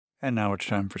And now it's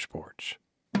time for sports.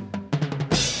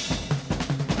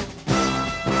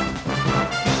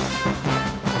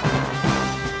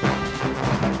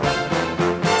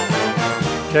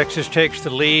 Texas takes the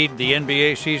lead. The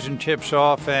NBA season tips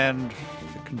off, and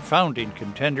the confounding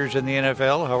contenders in the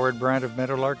NFL, Howard Bryant of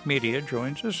Meadowlark Media,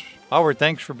 joins us. Howard,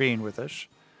 thanks for being with us.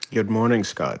 Good morning,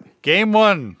 Scott. Game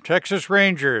 1, Texas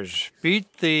Rangers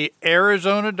beat the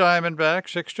Arizona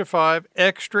Diamondbacks 6-5,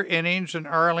 extra innings in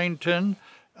Arlington.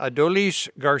 Adolis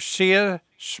Garcia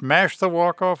smashed the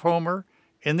walk-off homer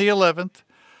in the 11th.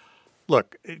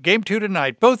 Look, Game 2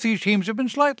 tonight, both these teams have been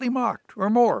slightly mocked or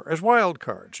more as wild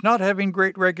cards, not having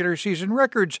great regular season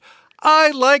records.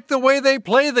 I like the way they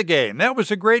play the game. That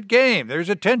was a great game. There's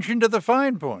attention to the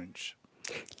fine points.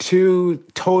 Two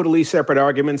totally separate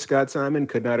arguments, Scott Simon.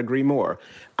 Could not agree more.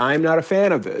 I'm not a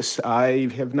fan of this. I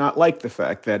have not liked the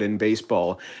fact that in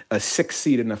baseball, a 6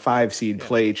 seed and a 5 seed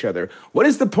play each other. What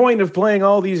is the point of playing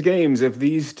all these games if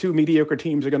these two mediocre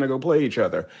teams are going to go play each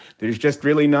other? There's just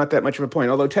really not that much of a point,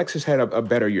 although Texas had a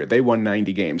better year. They won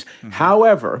 90 games. Mm-hmm.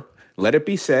 However, let it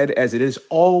be said, as it is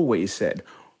always said,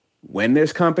 when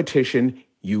there's competition,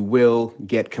 you will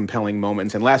get compelling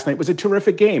moments. And last night was a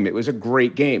terrific game. It was a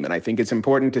great game. And I think it's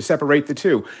important to separate the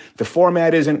two. The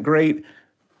format isn't great.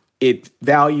 It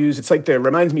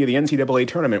reminds me of the NCAA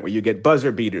tournament where you get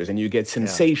buzzer beaters and you get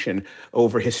sensation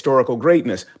over historical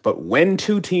greatness. But when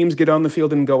two teams get on the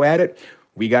field and go at it,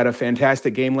 we got a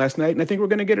fantastic game last night. And I think we're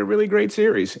going to get a really great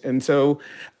series. And so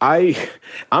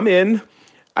I'm in.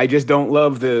 I just don't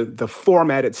love the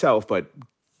format itself, but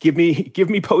Give me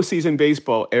postseason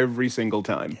baseball every single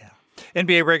time. Yeah.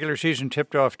 NBA regular season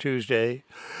tipped off Tuesday.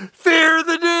 Fear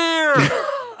the deer!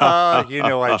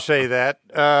 I'd say that.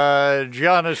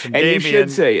 Giannis and Damian. And you should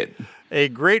say it. A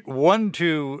great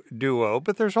 1-2 duo,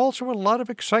 but there's also a lot of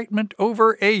excitement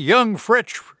over a young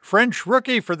French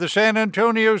rookie for the San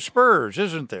Antonio Spurs,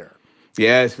 isn't there?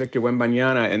 Yes, Victor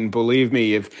Wembanyama, and believe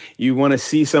me, if you want to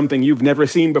see something you've never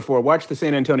seen before, watch the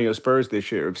San Antonio Spurs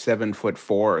this year of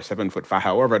 7'4" or 7'5",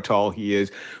 however tall he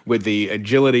is, with the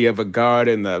agility of a guard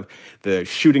and the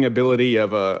shooting ability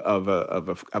of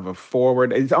a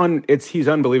forward. He's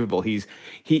unbelievable. He's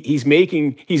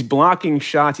blocking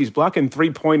shots. He's blocking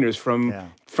 3-pointers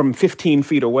from 15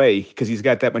 feet away because he's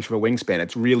got that much of a wingspan.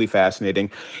 It's really fascinating.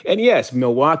 And yes,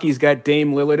 Milwaukee's got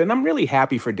Dame Lillard, and I'm really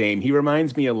happy for Dame. He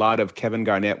reminds me a lot of Kevin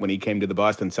Garnett when he came to the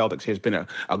Boston Celtics. He's been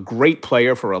a great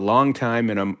player for a long time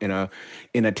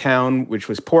in a town which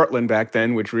was Portland back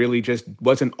then, which really just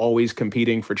wasn't always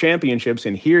competing for championships.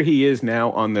 And here he is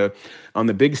now on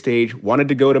the big stage. Wanted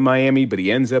to go to Miami, but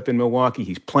he ends up in Milwaukee.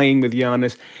 He's playing with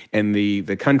Giannis, and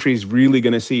the country's really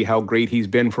going to see how great he's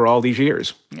been for all these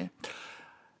years. Yeah.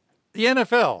 The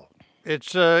NFL,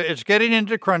 it's getting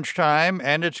into crunch time,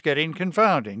 and it's getting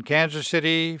confounding. Kansas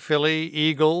City, Philly,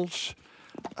 Eagles,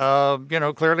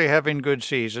 clearly having good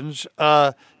seasons.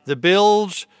 The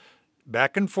Bills,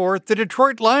 back and forth. The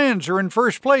Detroit Lions are in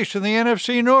first place in the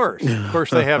NFC North. Of course,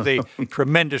 they have the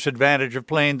tremendous advantage of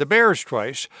playing the Bears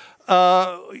twice.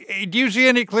 Do you see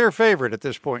any clear favorite at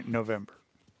this point in November?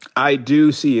 I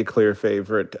do see a clear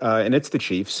favorite, and it's the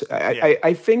Chiefs.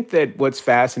 I think that what's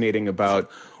fascinating about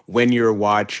when you're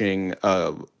watching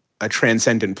a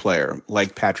transcendent player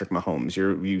like Patrick Mahomes,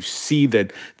 you see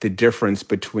that the difference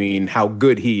between how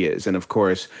good he is, and of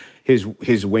course his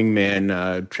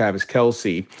wingman Travis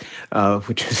Kelce,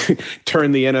 which has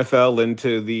turned the NFL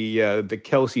into the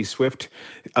Kelce Swift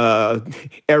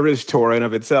eras tour in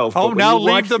of itself. Oh, now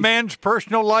leave the man's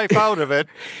personal life out of it.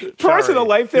 Personal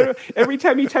life there. Every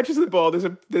time he touches the ball, there's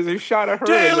a shot of her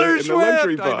in the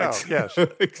luxury box. Yes,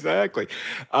 exactly.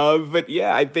 But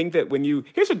yeah, I think that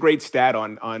here's a great stat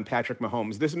on Patrick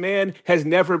Mahomes. This man has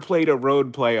never played a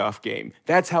road playoff game.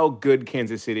 That's how good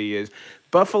Kansas City is.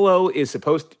 Buffalo's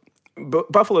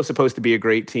supposed to be a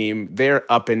great team. They're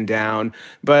up and down.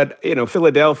 But,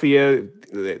 Philadelphia,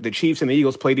 the Chiefs and the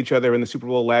Eagles played each other in the Super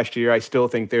Bowl last year. I still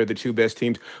think they're the two best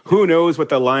teams. Who knows what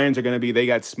the Lions are going to be? They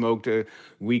got smoked a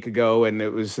week ago, and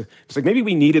it's like maybe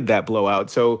we needed that blowout.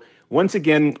 So once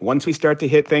we start to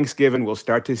hit Thanksgiving, we'll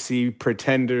start to see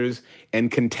pretenders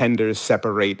and contenders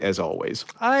separate as always.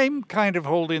 I'm kind of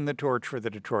holding the torch for the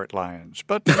Detroit Lions,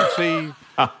 but we'll see.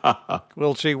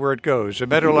 We'll see where it goes.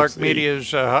 Meadowlark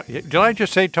Media's, did I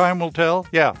just say time will tell?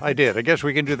 Yeah, I did. I guess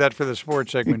we can do that for the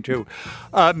sports segment too.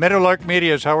 Meadowlark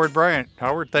Media's Howard Bryant.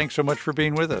 Howard, thanks so much for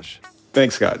being with us.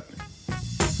 Thanks, Scott.